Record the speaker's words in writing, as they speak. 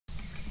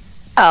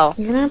Oh.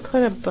 I'm gonna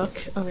put a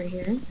book over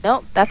here.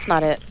 Nope, that's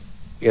not it.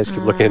 You guys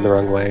keep looking in the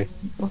wrong way.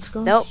 Let's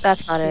go. Nope,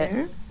 that's not it.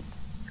 here.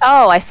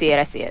 Oh, I see it,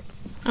 I see it.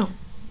 Oh,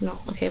 no.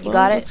 Okay, You well,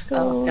 got it? let's go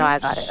Oh, no, I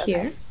got it. here.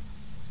 Okay.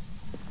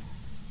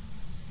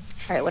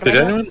 Alright, what Did am I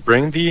doing? anyone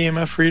bring the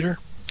EMF reader?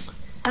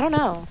 I don't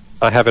know.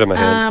 I have it in my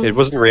hand. It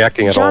wasn't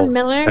reacting at all. John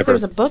Miller, ever.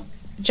 there's a book.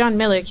 John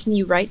Miller, can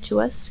you write to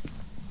us?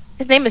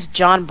 His name is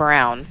John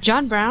Brown.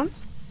 John Brown?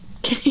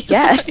 Can you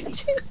Yes. write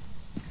to-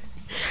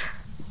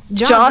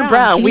 John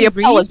Brown, can we you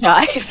read?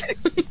 apologize.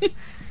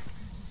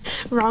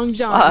 Wrong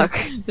John. Fuck.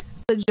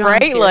 The John's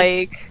Right? here.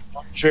 Like,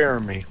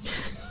 Jeremy.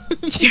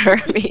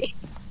 Jeremy.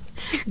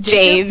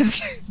 James.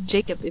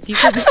 Jacob, if you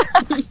could.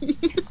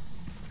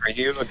 Are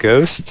you a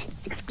ghost?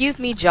 Excuse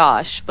me,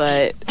 Josh,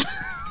 but...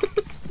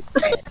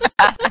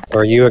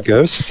 Are you a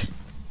ghost?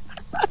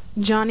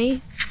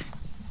 Johnny,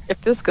 if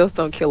this ghost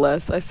don't kill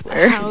us, I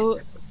swear. how...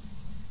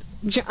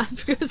 I'm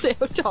gonna say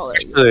how tall are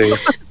you?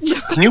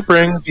 Actually, can you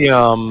bring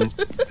the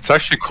It's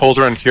actually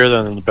colder in here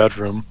than in the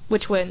bedroom.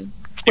 Which one?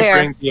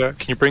 Where? Can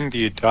you bring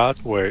the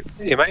dot? Wait.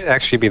 It might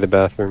actually be the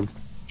bathroom.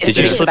 Is Did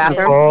you it the slip and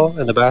bathroom? fall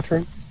in the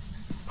bathroom?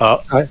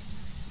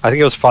 I think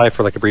it was 5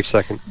 for like a brief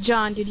second.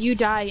 John, did you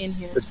die in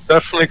here? It's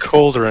definitely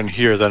colder in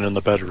here than in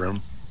the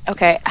bedroom.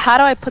 Okay, how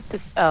do I put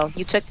this... Oh,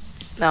 you took...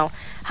 No.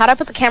 How do I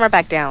put the camera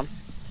back down?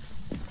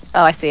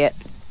 Oh, I see it.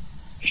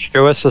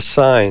 Show us a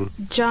sign.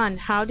 John,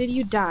 how did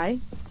you die?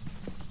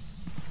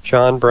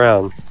 John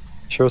Brown.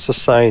 Show us a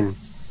sign.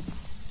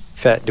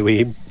 Fat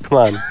dweeb. Come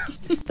on.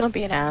 Don't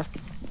be an ass.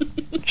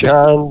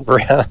 John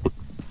Brown.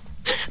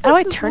 How do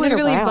I This is turn it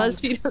literally around?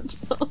 BuzzFeed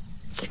until...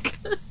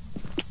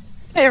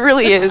 It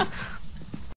really is.